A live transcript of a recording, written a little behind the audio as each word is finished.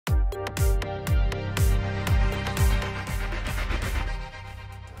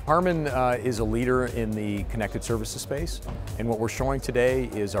Harman is a leader in the connected services space, and what we're showing today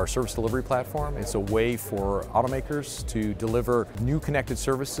is our service delivery platform. It's a way for automakers to deliver new connected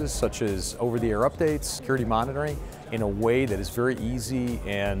services such as over-the-air updates, security monitoring, in a way that is very easy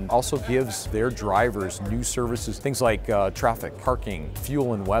and also gives their drivers new services, things like traffic, parking,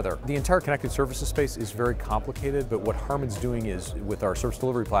 fuel and weather. The entire connected services space is very complicated, but what Harman's doing is, with our service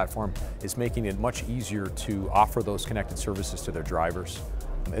delivery platform, is making it much easier to offer those connected services to their drivers,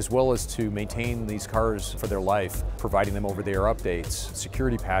 as well as to maintain these cars for their life, providing them over-the-air updates,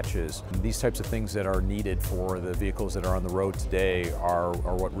 security patches. These types of things that are needed for the vehicles that are on the road today are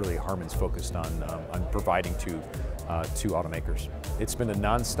what really Harman's focused on providing to automakers. It's been a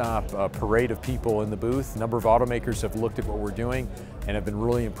non-stop parade of people in the booth. A number of automakers have looked at what we're doing and have been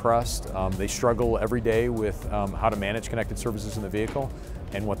really impressed. They struggle every day with how to manage connected services in the vehicle,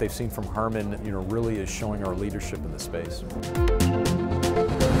 and what they've seen from Harman, really is showing our leadership in the space.